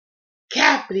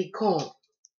Capricorn.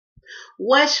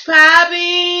 What's popping?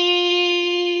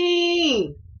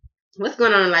 What's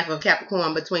going on in the life of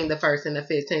Capricorn between the 1st and the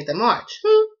 15th of March?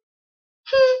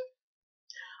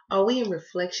 Are we in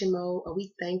reflection mode? Are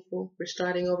we thankful? We're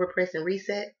starting over, press and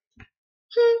reset?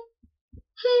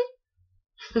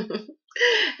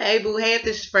 Hey boo, hey, if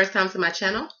this is your first time to my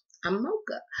channel, I'm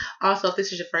Mocha. Also, if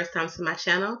this is your first time to my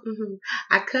channel,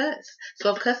 I cuss.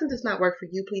 So if cussing does not work for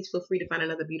you, please feel free to find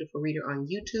another beautiful reader on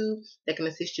YouTube that can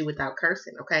assist you without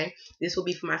cursing, okay? This will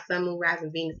be for my Sun, Moon,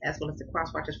 Rising, Venus, as well as the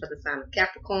cross watchers for the sign of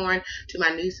Capricorn. To my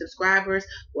new subscribers,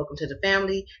 welcome to the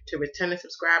family. To returning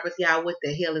subscribers, y'all, what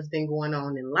the hell has been going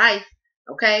on in life?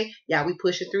 Okay, y'all, we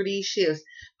pushing through these shifts.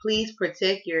 Please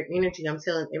protect your energy. I'm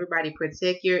telling everybody,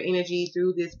 protect your energy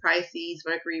through this Pisces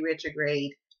Mercury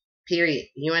retrograde. Period.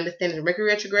 You understand? The Mercury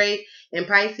retrograde in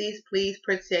Pisces, please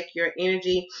protect your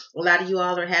energy. A lot of you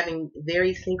all are having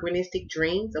very synchronistic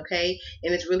dreams, okay?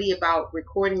 And it's really about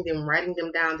recording them, writing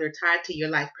them down. They're tied to your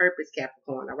life purpose,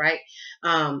 Capricorn, all right?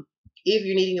 If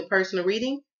you're needing a personal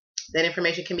reading, that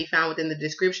information can be found within the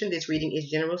description. This reading is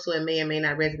general, so it may or may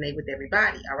not resonate with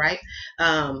everybody, all right?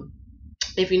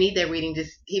 If you need that reading,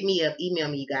 just hit me up, email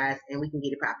me, you guys, and we can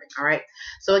get it popping, all right?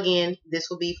 So, again, this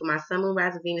will be for my Sun, Moon,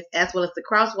 Rising, Venus, as well as the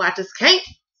cross watchers. Can't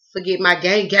forget my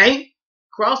gang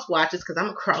cross watchers, because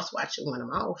I'm a cross watcher when I'm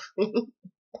off.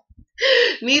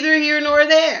 Neither here nor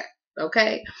there,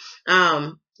 okay?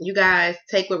 You guys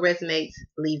take what resonates,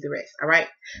 leave the rest, all right?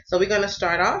 So we're going to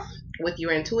start off with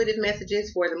your intuitive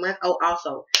messages for the month. Oh,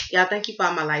 also, y'all, thank you for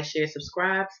all my likes, shares,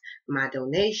 subscribes, my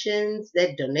donations.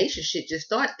 That donation shit just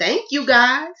started. Thank you,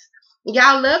 guys.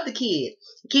 Y'all love the kid.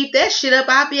 Keep that shit up.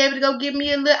 I'll be able to go get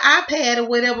me a little iPad or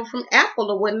whatever from Apple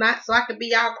or whatnot, so I can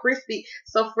be all crispy,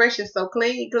 so fresh and so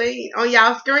clean on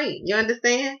y'all screen. You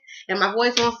understand? And my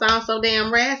voice won't sound so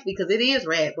damn raspy, because it is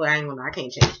raspy. Well, I ain't gonna lie, I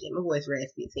can't change it. My voice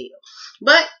raspy as hell.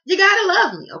 But you gotta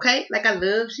love me, okay? Like I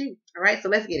love you. All right, so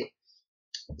let's get it.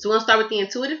 So we'll start with the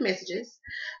intuitive messages.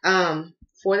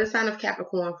 For the sign of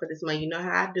Capricorn for this month, you know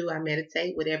how I do. I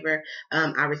meditate. Whatever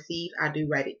I receive, I do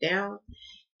write it down.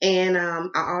 And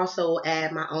I also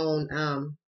add my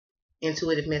own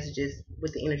intuitive messages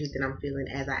with the energy that I'm feeling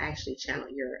as I actually channel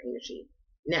your energy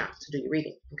now to do your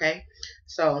reading, okay?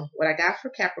 So what I got for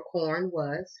Capricorn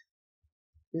was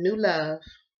new love,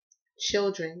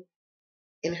 children,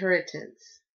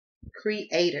 inheritance,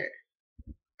 creator,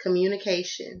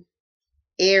 communication,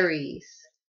 Aries,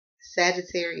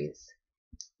 Sagittarius,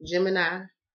 Gemini,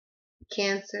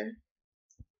 Cancer,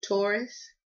 Taurus,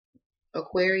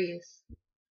 Aquarius,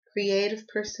 creative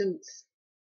pursuits,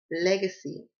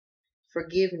 legacy,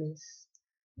 forgiveness,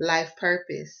 life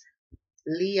purpose,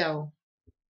 Leo,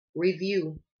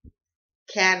 review,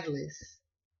 catalyst,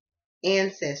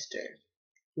 ancestor,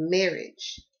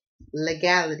 marriage,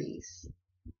 legalities,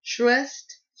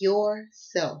 trust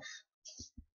yourself,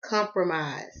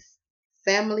 compromise,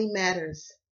 family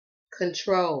matters,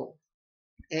 control,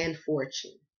 and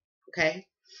fortune. Okay?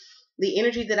 The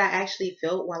energy that I actually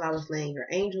felt while I was laying your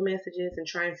angel messages and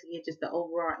trying to get just the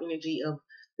overall energy of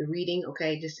the reading,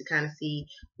 okay, just to kind of see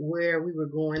where we were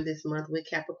going this month with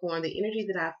Capricorn, the energy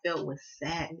that I felt was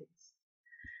sadness.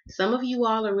 Some of you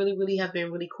all are really have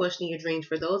been really questioning your dreams.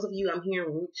 For those of you, I'm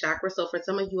hearing root chakra. So for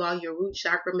some of you all, your root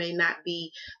chakra may not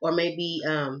be, or may be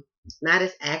not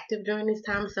as active during this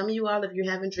time. Some of you all, if you're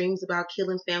having dreams about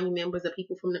killing family members or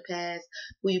people from the past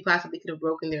who you possibly could have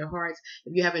broken their hearts,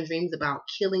 if you're having dreams about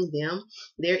killing them,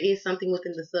 there is something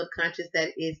within the subconscious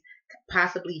that is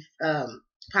possibly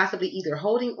either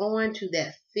holding on to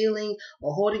that feeling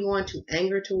or holding on to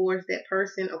anger towards that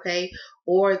person, okay?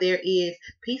 Or there is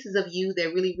pieces of you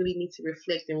that really need to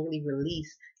reflect and really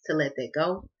release to let that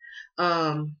go.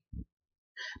 I'm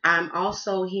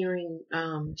also hearing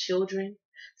children.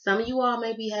 Some of you all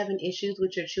may be having issues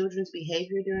with your children's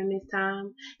behavior during this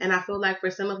time. And I feel like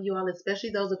for some of you all,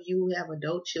 especially those of you who have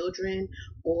adult children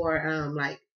or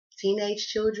like teenage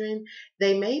children,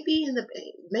 they may be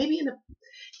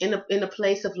in a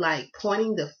place of like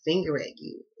pointing the finger at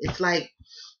you. It's like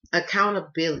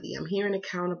accountability. I'm hearing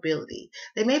accountability.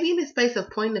 They may be in the space of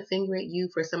pointing the finger at you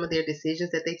for some of their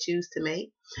decisions that they choose to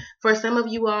make. For some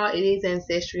of you all, it is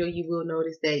ancestral. You will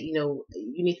notice that, you know,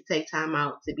 you need to take time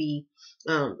out to be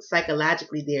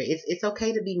psychologically there. It's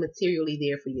okay to be materially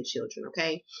there for your children,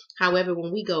 okay? However,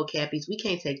 when we go Cappies, we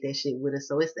can't take that shit with us.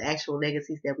 So it's the actual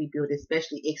legacies that we build,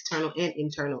 especially external and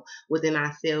internal within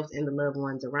ourselves and the loved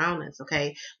ones around us,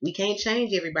 okay? We can't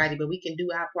change everybody, but we can do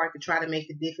our part to try to make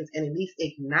the difference and at least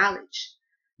acknowledge,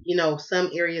 you know, some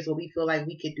areas where we feel like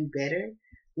we could do better,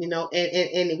 you know,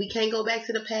 and we can't go back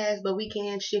to the past, but we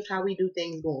can shift how we do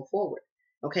things going forward.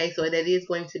 Okay, so that is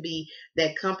going to be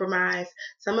that compromise.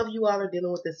 Some of you all are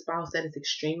dealing with a spouse that is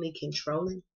extremely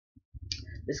controlling.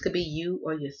 This could be you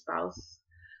or your spouse.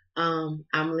 I'm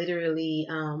literally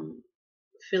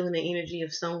feeling the energy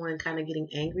of someone kind of getting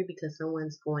angry because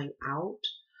someone's going out,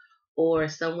 or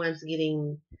someone's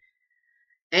getting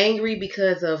angry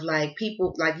because of like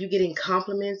people, like you getting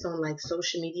compliments on like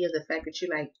social media. The fact that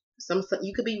you're like,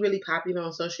 you could be really popular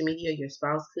on social media, your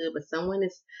spouse could, but someone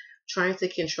is trying to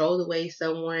control the way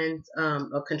someone's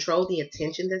or control the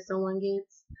attention that someone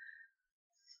gets.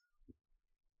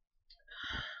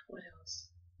 What else?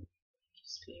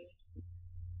 Spirit.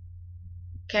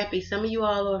 Cappy, some of you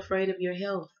all are afraid of your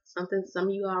health. Some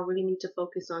of you all really need to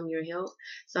focus on your health.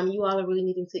 Some of you all are really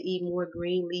needing to eat more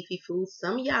green leafy foods.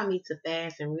 Some of y'all need to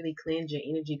fast and really cleanse your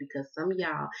energy, because some of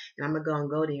y'all, and I'm gonna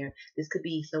go there, this could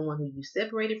be someone who you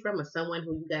separated from, or someone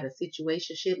who you got a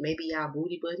situationship, maybe y'all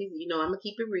booty buddies. You know, I'm gonna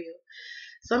keep it real.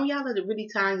 Some of y'all are really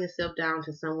tying yourself down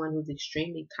to someone who's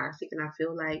extremely toxic, and I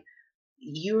feel like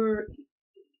you're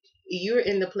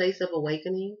in the place of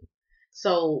awakening.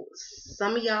 So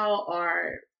some of y'all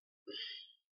are,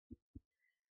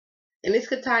 and this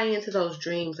could tie into those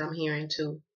dreams I'm hearing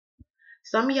too.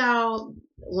 Some of y'all,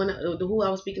 when who I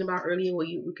was speaking about earlier, where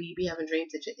you be having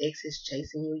dreams that your ex is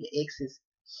chasing you, your ex is,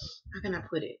 how can I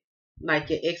put it? Like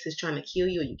your ex is trying to kill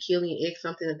you, or you killing your ex,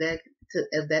 something of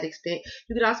that extent.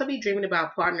 You could also be dreaming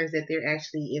about partners that they're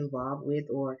actually involved with,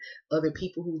 or other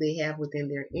people who they have within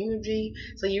their energy.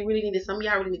 So you really need to, some of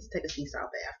y'all really need to take a sea salt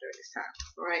bath during this time.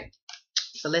 All right.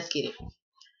 So let's get it.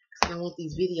 I don't want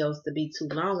these videos to be too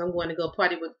long. I'm going to go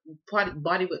party with Cardi.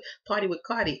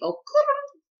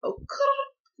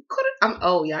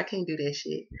 Oh, yeah, I can't do that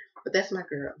shit. But that's my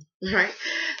girl. All right.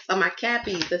 So my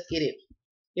Cappies, let's get it.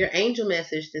 Your angel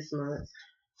message this month,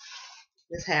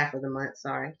 this half of the month,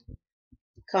 sorry,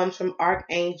 comes from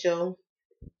Archangel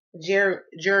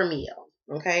Jeremiel.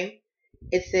 Okay.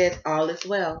 It says all is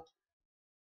well.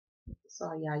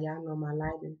 Sorry, y'all know my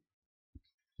lighting.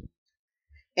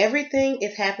 Everything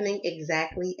is happening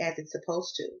exactly as it's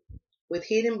supposed to, with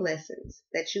hidden blessings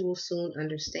that you will soon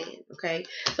understand. Okay,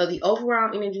 so the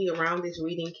overall energy around this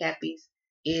reading, Cappies,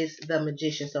 is the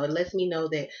Magician. So it lets me know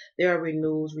that there are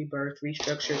renewals, rebirths,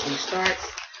 restructures, restarts.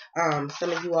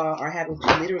 Some of you all are having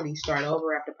to literally start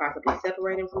over after possibly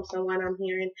separating from someone, I'm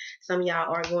hearing. Some of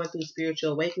y'all are going through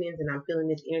spiritual awakenings, and I'm feeling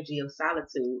this energy of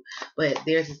solitude. But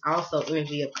there's this also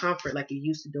energy of comfort, like you're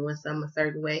used to doing something a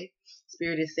certain way.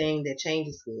 Spirit is saying that change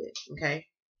is good, okay?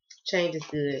 Change is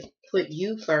good. Put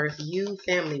you first, you,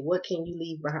 family. What can you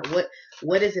leave behind?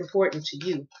 What is important to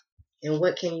you, and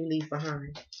what can you leave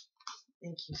behind?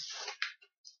 Thank you.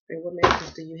 And what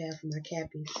messages do you have for my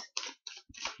Cappies?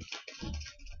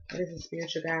 What is the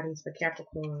spiritual guidance for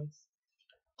Capricorns?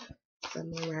 Sun,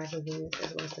 Moon, Rising, Venus,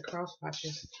 as well as the cross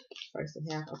watchers. First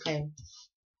and half. Okay.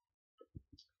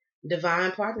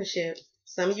 Divine partnership.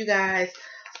 Some of you guys,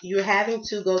 you're having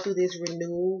to go through this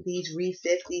renewal, these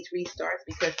resets, these restarts,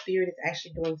 because Spirit is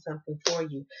actually doing something for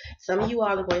you. Some of you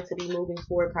all are going to be moving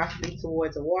forward, possibly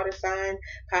towards a water sign,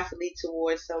 possibly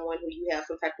towards someone who you have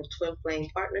some type of twin flame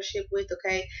partnership with,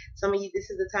 okay? Some of you, this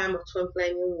is the time of twin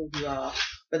flame union, you all.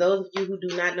 For those of you who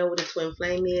do not know what a twin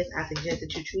flame is, I suggest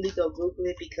that you truly go Google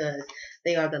it, because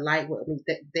they are the light,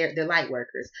 they're light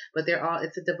workers, but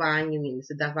it's a divine union.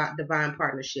 It's a divine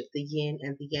partnership, the yin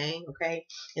and the yang, okay?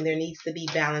 And there needs to be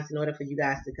balance in order for you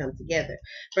guys to come together.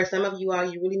 For some of you all,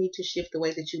 you really need to shift the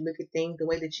way that you look at things, the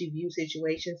way that you view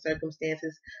situations,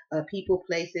 circumstances, people,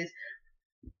 places.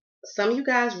 Some of you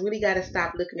guys really got to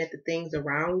stop looking at the things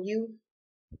around you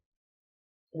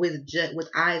with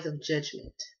eyes of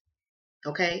judgment.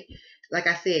 Okay? Like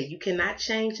I said, you cannot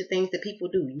change the things that people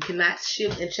do. You cannot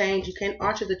shift and change. You can't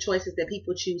alter the choices that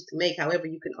people choose to make. However,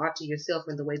 you can alter yourself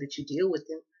in the way that you deal with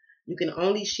them. You can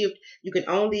only shift. You can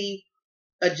only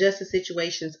adjust the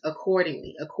situations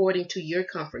accordingly, according to your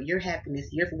comfort, your happiness,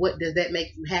 what does that make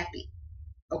you happy?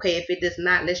 Okay, if it does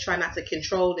not, let's try not to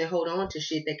control and hold on to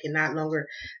shit that can no longer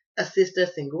assist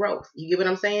us in growth. You get what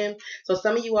I'm saying? So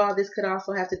some of you all, this could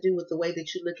also have to do with the way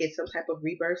that you look at some type of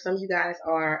rebirth. Some of you guys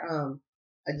are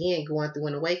again going through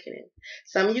an awakening.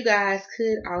 Some of you guys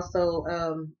could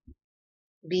also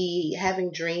be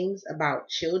having dreams about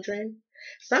children.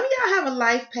 Some of y'all have a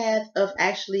life path of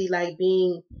actually like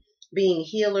being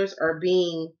healers, or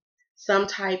being some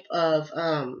type of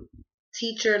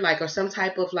teacher, like, or some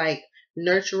type of like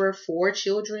nurturer for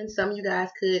children. Some of you guys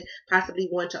could possibly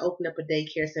want to open up a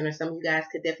daycare center. Some of you guys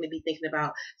could definitely be thinking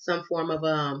about some form of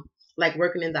like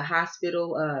working in the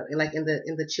hospital, like in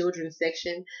the children's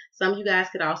section. Some of you guys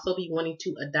could also be wanting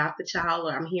to adopt a child,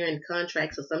 or I'm hearing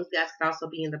contracts. So some of you guys could also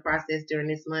be in the process during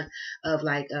this month of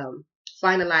like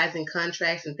finalizing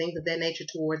contracts and things of that nature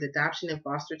towards adoption and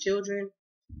foster children,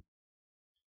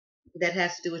 that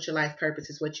has to do with your life purpose,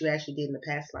 is what you actually did in the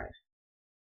past life.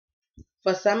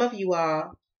 For some of you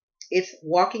all, it's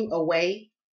walking away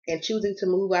and choosing to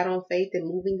move out on faith and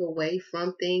moving away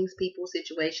from things, people,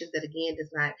 situations that again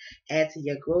does not add to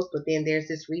your growth. But then there's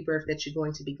this rebirth that you're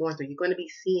going to be going through. You're going to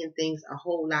be seeing things a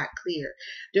whole lot clearer.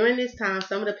 During this time,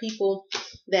 some of the people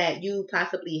that you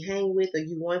possibly hang with or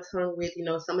you once hung with,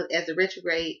 as the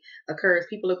retrograde occurs,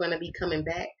 people are going to be coming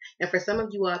back. And for some of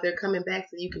you all, they're coming back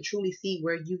so you can truly see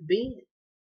where you've been,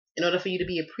 in order for you to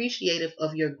be appreciative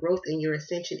of your growth and your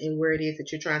ascension and where it is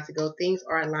that you're trying to go. Things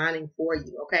are aligning for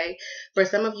you, okay? For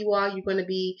some of you all, you're going to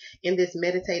be in this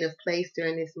meditative place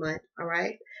during this month, all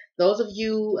right? Those of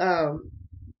you,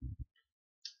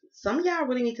 some of y'all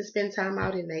really need to spend time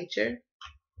out in nature.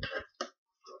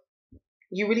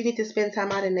 You really need to spend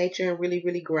time out in nature and really,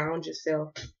 really ground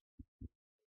yourself.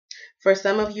 For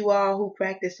some of you all who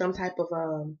practice some type of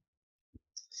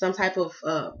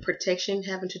protection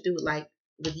having to do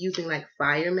with using like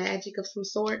fire magic of some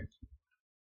sort,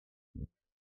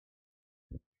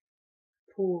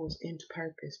 pulls into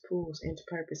purpose.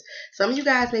 Some of you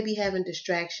guys may be having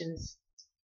distractions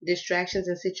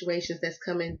and situations that's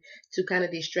coming to kind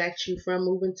of distract you from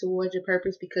moving towards your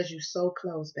purpose because you're so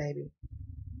close, baby.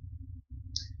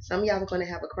 Some of y'all are going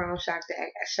to have a crown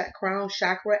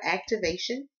chakra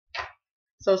activation.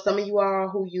 So some of you all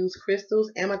who use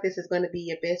crystals, amethyst is going to be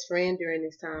your best friend during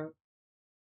this time.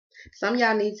 Some of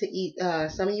y'all need to eat.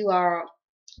 Some of you all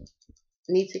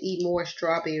need to eat more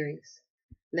strawberries.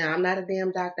 Now, I'm not a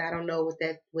damn doctor. I don't know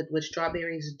what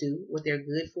strawberries do, what they're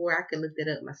good for. I can look that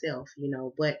up myself,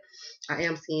 But I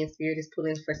am seeing Spirit is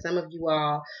pulling for some of you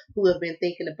all who have been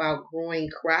thinking about growing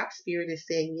crops. Spirit is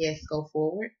saying yes, go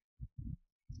forward.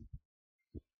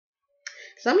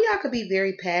 Some of y'all could be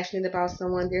very passionate about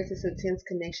someone. There's this intense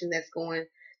connection that's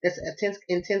an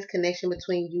intense connection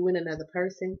between you and another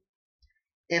person.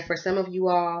 And for some of you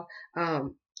all,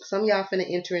 some of y'all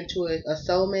finna enter into a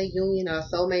soulmate union or a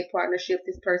soulmate partnership.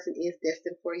 This person is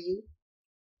destined for you.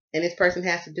 And this person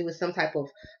has to do with some type of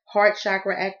heart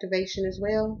chakra activation as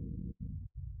well.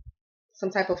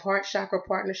 Some type of heart chakra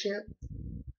partnership.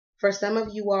 For some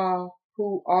of you all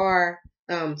who are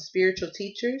spiritual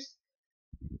teachers,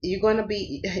 you're going to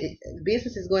be,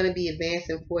 business is going to be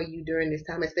advancing for you during this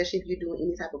time, especially if you're doing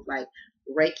any type of like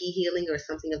Reiki healing or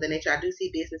something of the nature. I do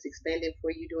see business expanding for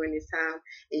you during this time,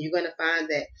 and you're going to find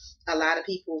that a lot of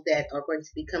people that are going to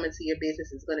be coming to your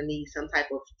business is going to need some type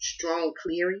of strong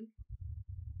clearing.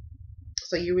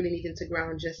 So you're really needing to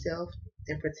ground yourself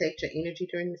and protect your energy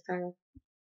during this time.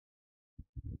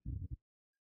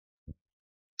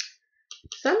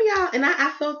 Some of y'all, and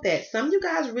I felt that some of you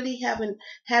guys really having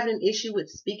an issue with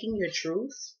speaking your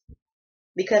truth,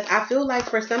 because I feel like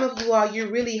for some of you all,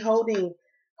 you're really holding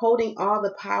all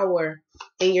the power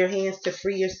in your hands to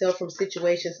free yourself from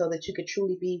situations so that you could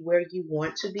truly be where you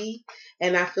want to be.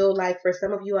 And I feel like for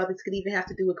some of you all, this could even have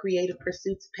to do with creative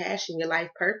pursuits, passion, your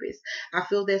life purpose. I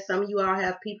feel that some of you all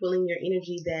have people in your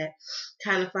energy that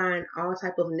kind of find all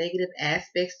type of negative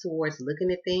aspects towards looking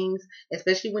at things,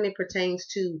 especially when it pertains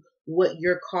to what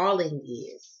your calling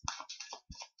is.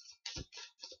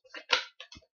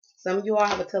 Some of you all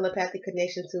have a telepathic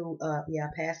connection to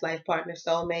past life partner,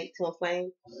 soulmate, twin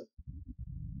flame.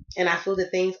 And I feel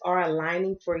that things are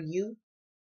aligning for you.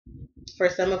 For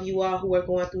some of you all who are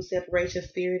going through separation,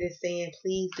 Spirit is saying,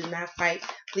 please do not fight.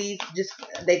 Please just,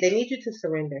 they need you to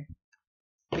surrender.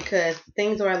 Because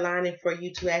things are aligning for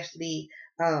you to actually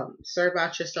serve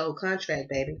out your soul contract,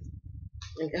 baby.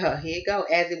 And, here you go,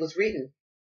 as it was written.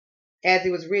 As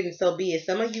it was written, so be it.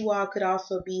 Some of you all could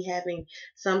also be having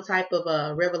some type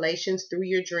of revelations through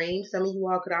your dreams. Some of you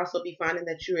all could also be finding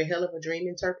that you're a hell of a dream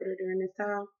interpreter during this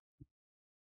time.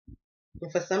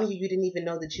 And for some of you, you didn't even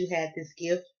know that you had this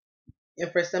gift.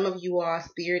 And for some of you all,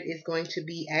 Spirit is going to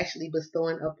be actually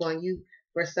bestowing upon you.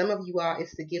 For some of you all,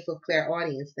 it's the gift of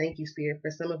clairaudience. Thank you, Spirit.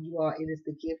 For some of you all, it is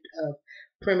the gift of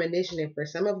premonition. And for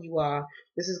some of you all,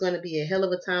 this is going to be a hell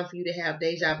of a time for you to have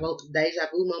deja vu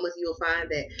moments. You'll find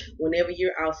that whenever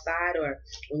you're outside or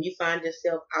when you find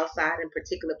yourself outside in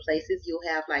particular places,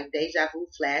 you'll have like deja vu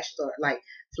flashes or like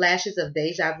flashes of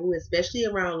deja vu, especially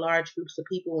around large groups of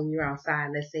people when you're outside,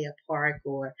 let's say a park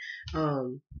or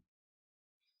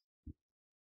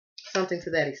something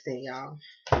to that extent, y'all.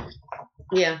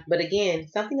 Yeah, but again,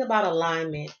 something about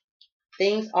alignment.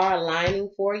 Things are aligning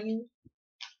for you.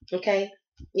 Okay?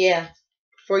 Yeah.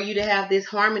 For you to have this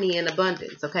harmony and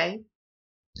abundance, okay?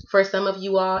 For some of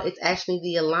you all, it's actually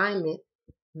the alignment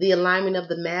the alignment of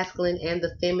the masculine and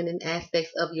the feminine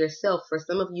aspects of yourself. For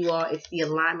some of you all, it's the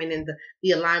alignment and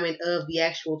the alignment of the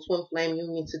actual twin flame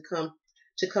union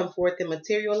to come forth and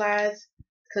materialize,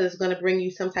 because it's going to bring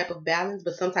you some type of balance.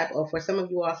 But for some of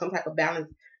you all, some type of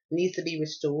balance needs to be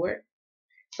restored.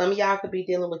 Some of y'all could be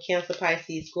dealing with Cancer,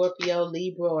 Pisces, Scorpio,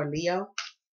 Libra, or Leo.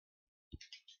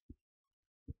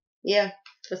 Yeah,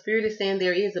 the Spirit is saying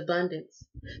there is abundance.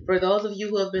 For those of you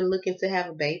who have been looking to have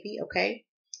a baby, okay,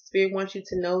 Spirit wants you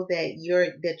to know that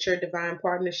your divine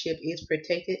partnership is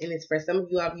protected. And it's for some of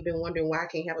you all, you've been wondering why I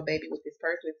can't have a baby with this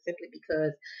person. It's simply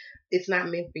because it's not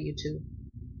meant for you to.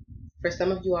 For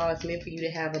some of you all, it's meant for you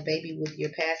to have a baby with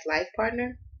your past life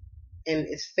partner. And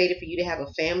it's fated for you to have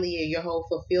a family, or your whole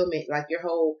fulfillment, like your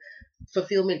whole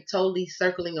fulfillment totally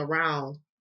circling around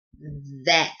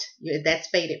that. That's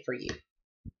fated for you.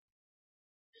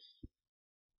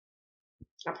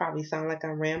 I probably sound like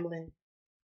I'm rambling.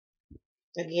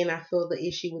 Again, I feel the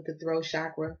issue with the throat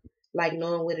chakra, like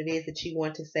knowing what it is that you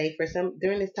want to say. For some,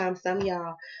 during this time, some of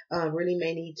y'all really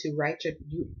may need to write your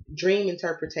dream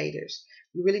interpreters.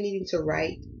 You really need to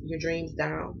write your dreams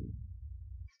down.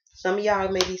 Some of y'all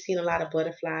may be seeing a lot of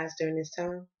butterflies during this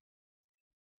time,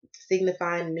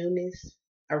 signifying newness,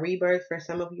 a rebirth for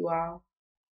some of you all.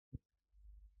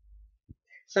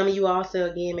 Some of you also,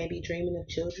 again, may be dreaming of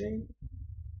children.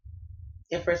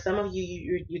 And for some of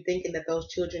you, you're thinking that those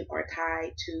children are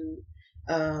tied to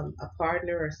a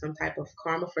partner or some type of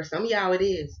karma. For some of y'all, it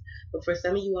is. But for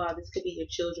some of you all, this could be your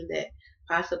children that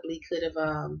possibly could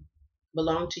have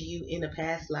belonged to you in a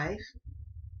past life.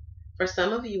 For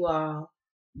some of you all,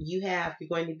 you're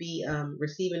going to be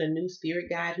receiving a new spirit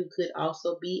guide who could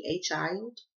also be a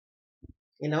child.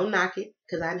 And don't knock it,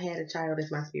 because I've had a child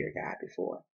as my spirit guide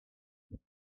before.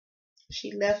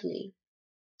 She left me,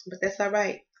 but that's all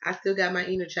right. I still got my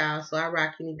inner child, so I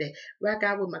rock any day. Rock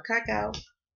out with my cacao.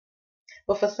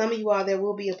 But for some of you all, there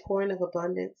will be a pouring of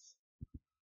abundance.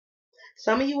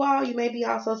 Some of you all, you may be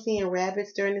also seeing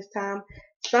rabbits during this time.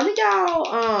 Some of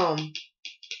y'all,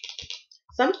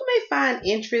 some of you may find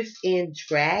interest in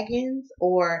dragons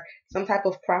or some type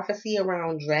of prophecy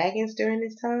around dragons during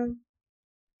this time.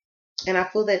 And I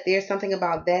feel that there's something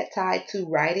about that tied to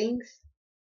writings.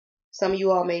 Some of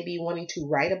you all may be wanting to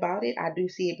write about it. I do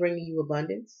see it bringing you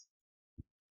abundance.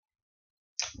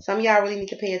 Some of y'all really need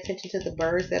to pay attention to the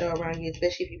birds that are around you,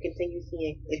 especially if you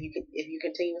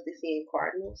continuously seeing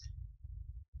cardinals.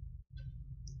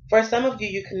 For some of you,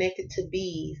 you're connected to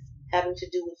bees, having to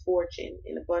do with fortune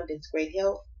and abundance, great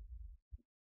health.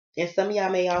 And some of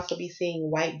y'all may also be seeing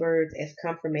white birds as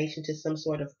confirmation to some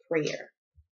sort of prayer,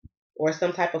 or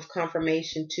some type of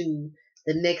confirmation to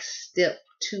the next step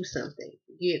to something.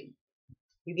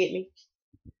 You get me?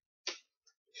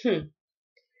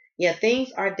 Yeah,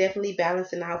 things are definitely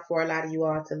balancing out for a lot of you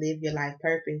all to live your life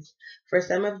purpose. For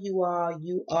some of you all,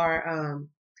 you are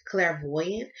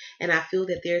clairvoyant, and I feel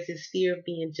that there's this fear of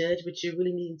being judged, but you're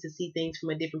really needing to see things from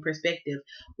a different perspective.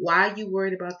 Why are you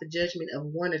worried about the judgment of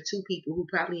one or two people who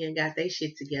probably ain't got their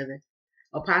shit together?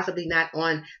 Or possibly not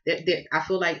on I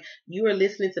feel like you are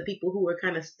listening to people who are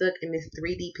kind of stuck in this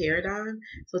 3D paradigm.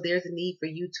 So there's a need for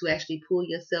you to actually pull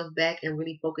yourself back and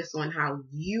really focus on how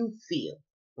you feel.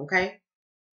 Okay?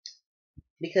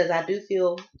 Because I do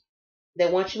feel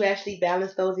that once you actually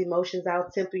balance those emotions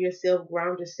out, temper yourself,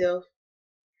 ground yourself.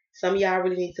 Some of y'all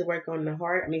really need to work on the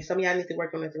heart. Some of y'all need to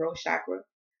work on the throat chakra.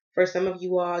 For some of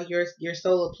you all, your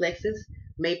solar plexus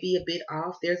may be a bit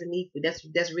off. There's a need for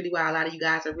that's really why a lot of you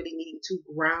guys are really needing to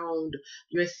ground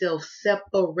yourself,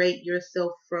 separate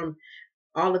yourself from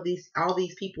all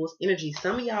these people's energy.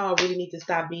 Some of y'all really need to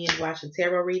stop binge watching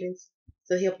tarot readings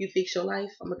to help you fix your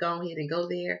life. I'm gonna go ahead and go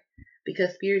there,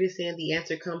 because Spirit is saying the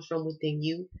answer comes from within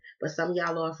you. But some of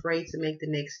y'all are afraid to make the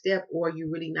next step, or you're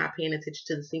really not paying attention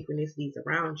to the synchronicities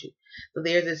around you. So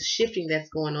there's this shifting that's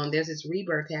going on. There's this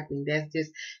rebirth happening. There's this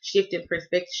shift in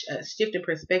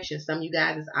perspective. Some of you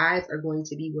guys' eyes are going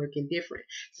to be working different.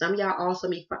 Some of y'all also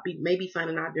may be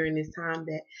finding out during this time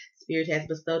that Spirit has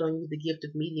bestowed on you the gift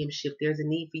of mediumship. There's a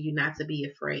need for you not to be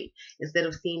afraid. Instead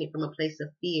of seeing it from a place of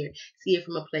fear, see it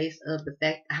from a place of the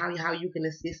fact how you can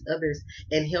assist others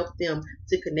and help them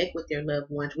to connect with their loved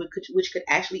ones, which could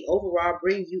actually overall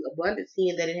bring you abundance,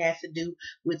 seeing that it has to do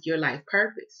with your life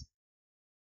purpose.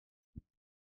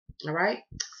 All right,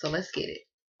 so let's get it.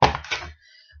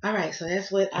 All right, so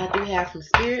that's what I do have from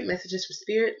Spirit. Messages for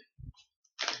Spirit.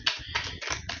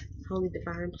 Holy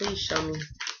Divine, please show me,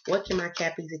 what can my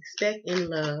Cappies expect in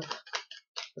love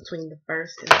between the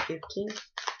 1st and the 15th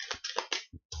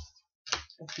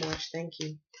of March? Thank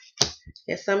you.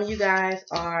 Yes, some of you guys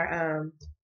are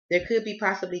There could be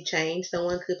possibly change.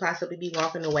 Someone could possibly be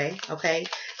walking away. Okay,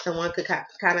 someone could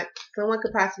someone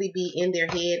could possibly be in their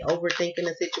head overthinking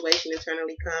the situation,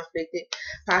 internally conflicted,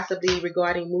 possibly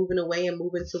regarding moving away and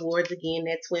moving towards again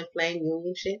that twin flame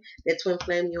union shit, that twin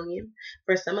flame union.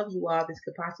 For some of you all, this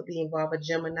could possibly involve a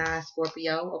Gemini,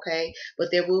 Scorpio. Okay, but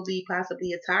there will be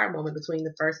possibly a tower moment between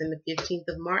the 1st and the 15th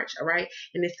of March. All right,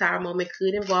 and this tower moment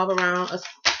could involve around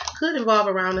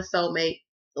a soulmate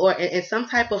or in some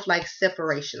type of like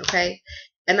separation, okay?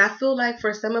 And I feel like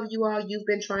for some of you all, you've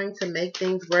been trying to make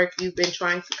things work. You've been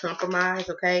trying to compromise,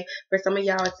 okay? For some of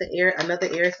y'all, it's another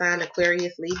air sign,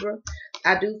 Aquarius, Libra.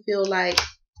 I do feel like,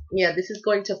 yeah, this is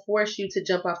going to force you to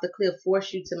jump off the cliff,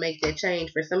 force you to make that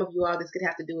change. For some of you all, this could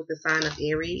have to do with the sign of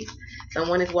Aries.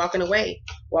 Someone is walking away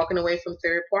from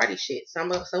third party shit.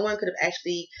 Someone could have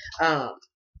actually,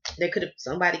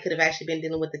 somebody could have actually been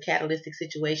dealing with the catalytic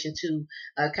situation to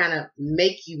kind of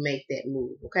make you make that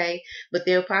move, okay? But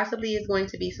there possibly is going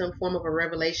to be some form of a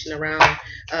revelation around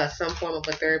some form of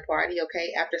a third party,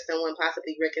 okay? After someone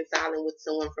possibly reconciling with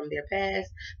someone from their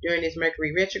past during this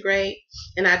Mercury retrograde.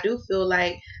 And I do feel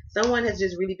like someone has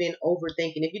just really been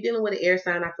overthinking. If you're dealing with an air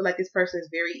sign, I feel like this person is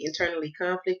very internally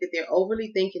conflicted. They're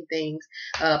overly thinking things,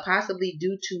 possibly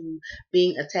due to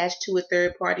being attached to a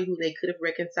third party who they could have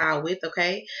reconciled with,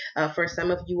 okay? For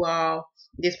some of you all,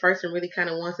 this person really kind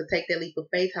of wants to take that leap of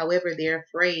faith. However, they're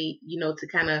afraid, to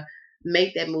kind of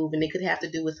make that move, and it could have to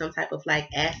do with some type of like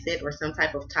asset or some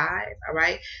type of ties. All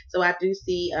right. So I do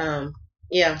see,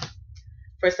 yeah,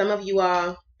 for some of you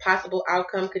all, possible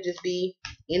outcome could just be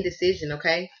indecision.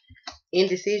 Okay.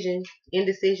 Indecision,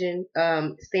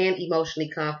 stand emotionally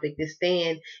conflicted,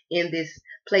 stand in this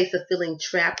place of feeling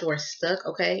trapped or stuck,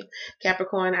 okay?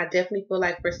 Capricorn, I definitely feel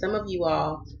like for some of you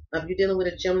all, if you're dealing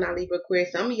with a Gemini, Libra,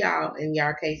 Aquarius, some of y'all, in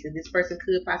y'all cases, this person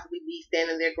could possibly be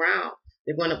standing their ground.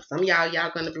 Some of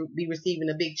y'all gonna be receiving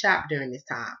a big chop during this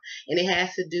time. And it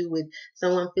has to do with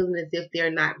someone feeling as if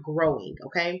they're not growing,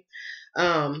 okay?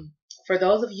 For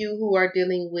those of you who are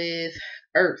dealing with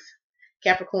Earth,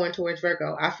 Capricorn towards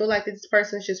Virgo, I feel like this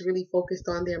person's just really focused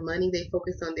on their money. They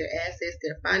focus on their assets,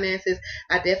 their finances.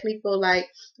 I definitely feel like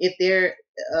if you're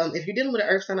dealing with an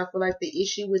earth sign, I feel like the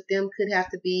issue with them could have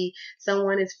to be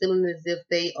someone is feeling as if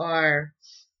they are,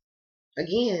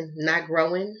 again, not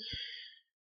growing.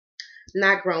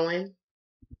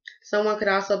 Someone could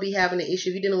also be having an issue.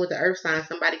 If you're dealing with the earth sign,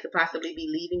 somebody could possibly be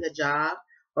leaving a job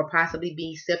or possibly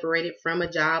be separated from a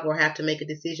job or have to make a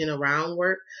decision around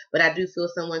work. But I do feel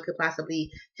someone could possibly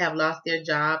have lost their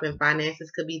job and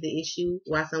finances could be the issue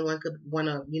why someone could want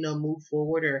to, move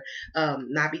forward or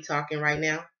not be talking right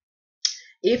now.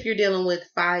 If you're dealing with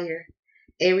fire,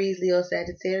 Aries, Leo,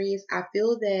 Sagittarius, I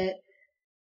feel that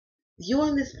you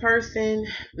and this person,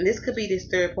 and this could be this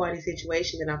third party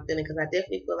situation that I'm feeling, because I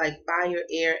definitely feel like fire,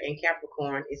 air, and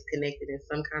Capricorn is connected in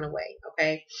some kind of way,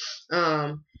 okay?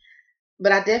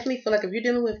 But I definitely feel like if you're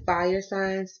dealing with fire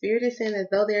signs, Spirit is saying that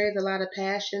though there is a lot of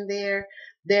passion there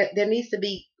needs to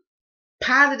be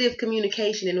positive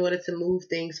communication in order to move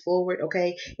things forward,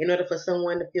 okay? In order for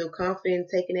someone to feel confident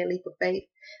in taking that leap of faith.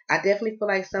 I definitely feel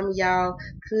like some of y'all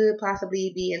could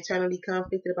possibly be internally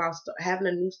conflicted about having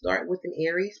a new start with an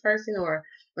Aries person or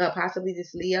possibly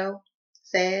this Leo,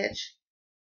 Sag.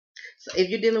 So if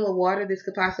you're dealing with water, this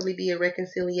could possibly be a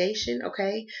reconciliation,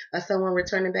 okay? Someone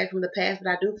returning back from the past, but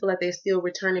I do feel like they're still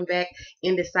returning back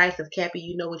indecisive. Cappy,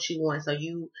 you know what you want. So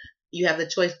you have the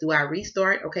choice. Do I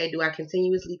restart? Okay. Do I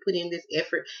continuously put in this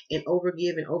effort and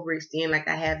overgive and overextend like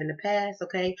I have in the past?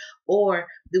 Okay. Or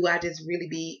do I just really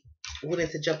be willing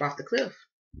to jump off the cliff?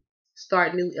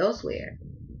 Start new elsewhere.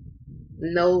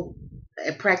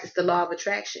 Practice the law of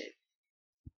attraction.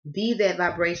 Be that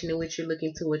vibration in which you're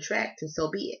looking to attract, and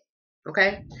so be it.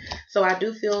 Okay. So I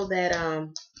do feel that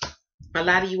a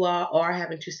lot of you all are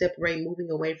having to separate, moving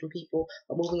away from people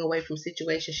or moving away from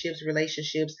situationships,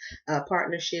 relationships,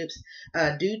 partnerships,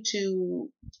 due to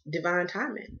divine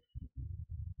timing.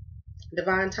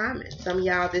 Divine timing. Some of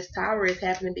y'all, this tower is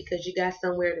happening because you got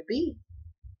somewhere to be.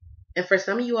 And for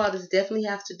some of you all, this definitely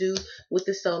has to do with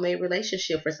the soulmate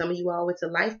relationship. For some of you all, it's a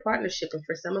life partnership. And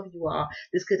for some of you all,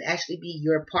 this could actually be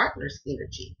your partner's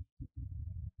energy.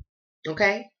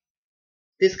 Okay?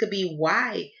 This could be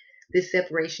why this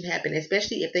separation happened,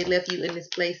 especially if they left you in this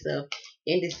place of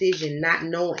indecision, not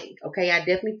knowing. Okay, I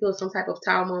definitely feel some type of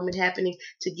tower moment happening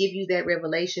to give you that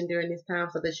revelation during this time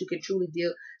so that you could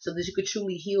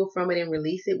truly heal from it and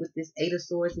release it with this 8 of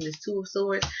Swords and this 2 of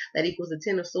Swords. That equals a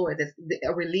 10 of Swords. That's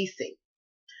a releasing,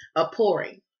 a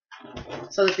pouring,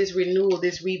 so that this renewal,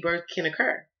 this rebirth can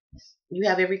occur. You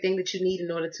have everything that you need in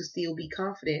order to still be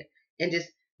confident and just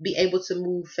be able to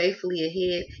move faithfully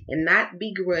ahead and not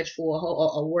be grudgeful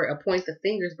or point the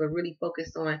fingers, but really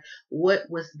focus on what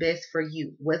was best for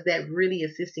you. Was that really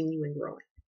assisting you in growing?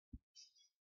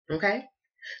 Okay?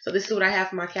 So this is what I have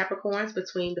for my Capricorns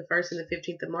between the 1st and the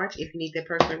 15th of March. If you need that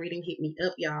personal reading, hit me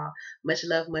up, y'all. Much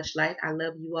love, much light. I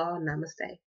love you all.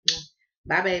 Namaste.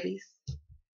 Bye, babies.